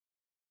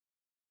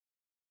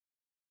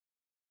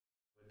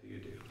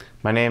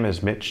My name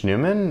is Mitch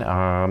Newman.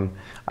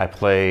 I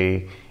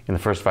play in the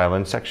first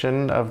violin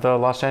section of the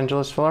Los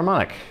Angeles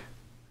Philharmonic.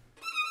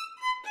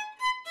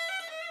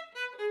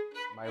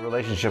 My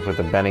relationship with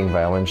the Benning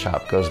Violin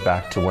Shop goes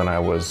back to when I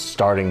was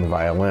starting the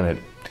violin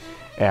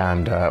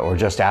or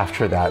just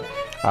after that.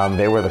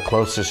 They were the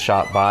closest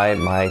shop by.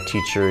 My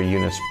teacher,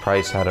 Eunice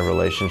Price, had a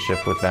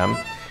relationship with them,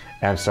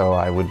 and so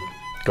I would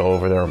go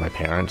over there, or my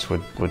parents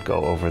would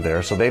go over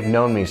there. So they've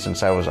known me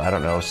since I was, I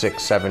don't know,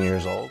 6, 7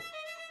 years old.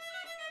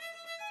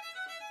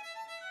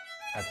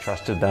 I've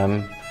trusted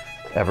them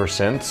ever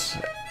since,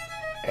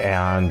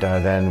 and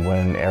then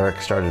when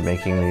Eric started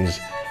making these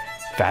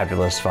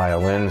fabulous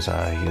violins,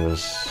 he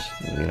was,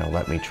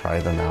 let me try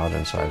them out,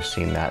 and so I've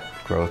seen that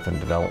growth and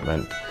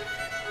development,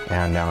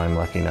 and now I'm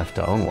lucky enough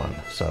to own one,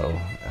 so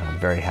I'm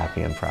very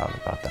happy and proud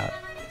about that.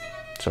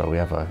 So we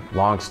have a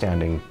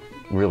long-standing,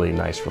 really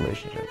nice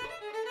relationship.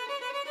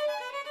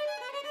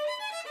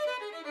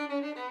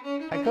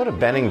 I go to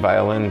Benning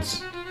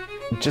Violins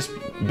just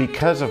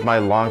because of my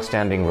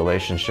long-standing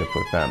relationship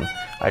with them.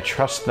 I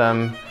trust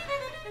them.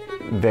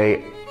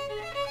 They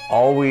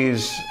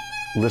always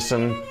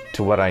listen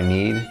to what I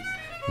need.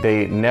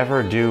 They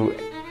never do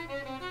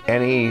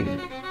any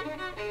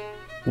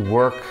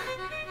work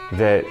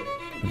that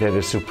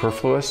is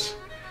superfluous,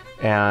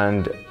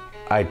 and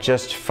I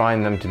just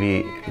find them to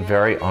be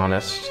very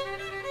honest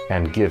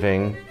and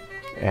giving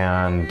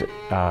and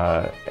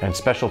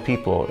special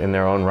people in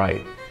their own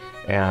right.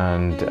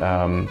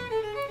 And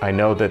I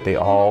know that they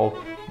all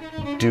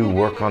do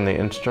work on the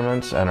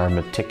instruments and are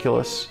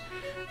meticulous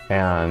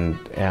and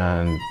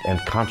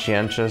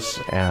conscientious,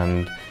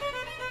 and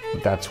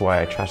that's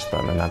why I trust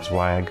them, and that's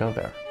why I go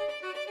there.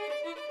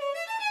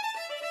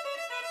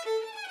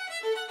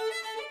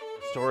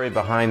 The story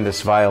behind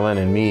this violin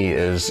and me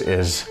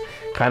is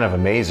kind of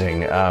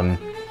amazing.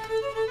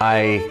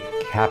 I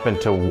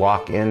happened to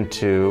walk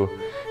through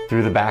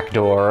the back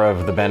door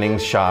of the Benning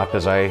shop,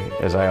 as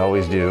I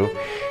always do,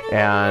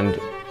 and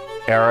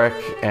Eric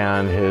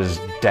and his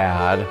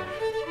dad,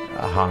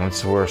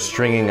 Hans, were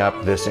stringing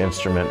up this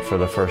instrument for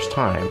the first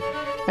time.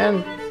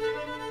 And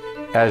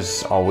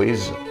as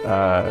always,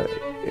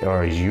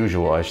 or as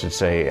usual, I should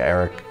say,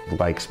 Eric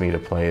likes me to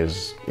play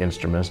his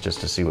instruments just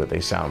to see what they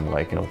sound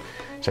like. He'll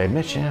say,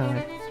 Mitch,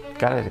 I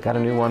got a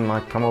new one,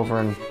 like, come over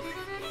and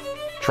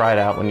try it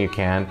out when you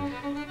can.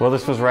 Well,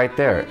 this was right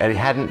there, and it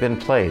hadn't been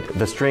played.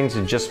 The strings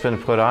had just been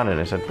put on, and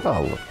I said,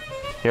 well,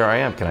 here I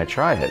am, can I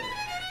try it?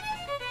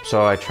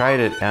 So I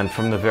tried it, and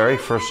from the very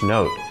first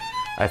note,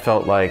 I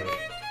felt like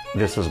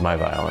this was my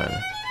violin.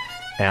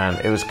 And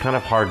it was kind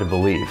of hard to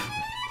believe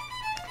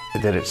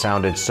that it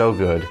sounded so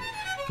good.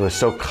 It was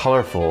so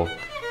colorful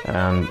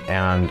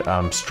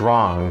and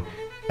strong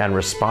and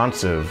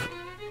responsive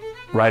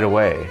right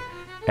away.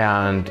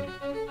 And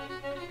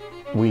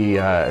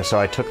so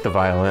I took the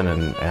violin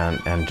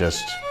and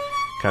just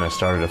kind of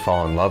started to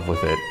fall in love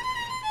with it.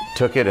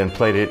 Took it and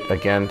played it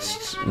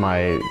against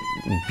my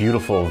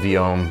beautiful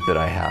violin that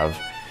I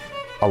have,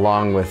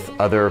 along with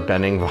other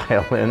Benning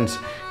violins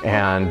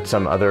and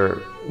some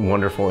other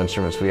wonderful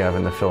instruments we have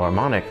in the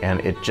Philharmonic,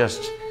 and it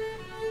just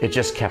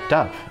kept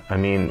up. I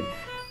mean,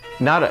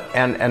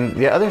 and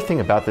the other thing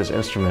about this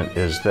instrument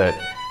is that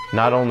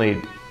not only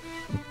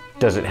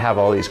does it have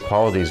all these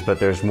qualities, but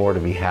there's more to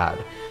be had.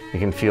 You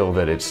can feel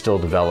that it's still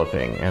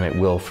developing, and it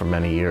will for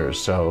many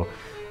years. So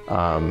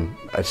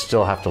I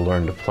still have to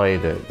learn to play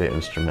the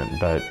instrument,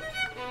 but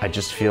I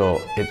just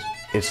feel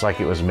it's like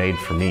it was made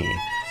for me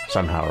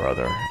somehow or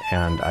other,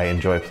 and I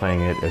enjoy playing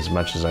it as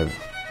much as I've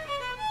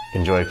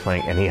enjoyed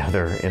playing any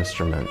other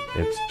instrument.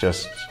 It's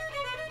just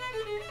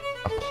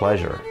a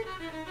pleasure,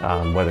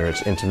 whether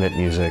it's intimate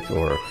music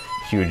or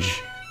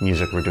huge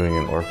music we're doing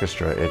in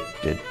orchestra.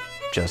 It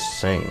just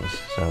sings,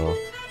 so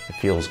it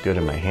feels good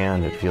in my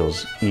hand, it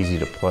feels easy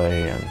to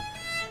play, and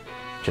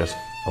just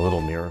a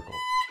little miracle.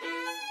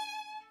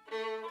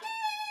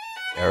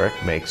 Eric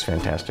makes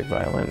fantastic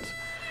violins.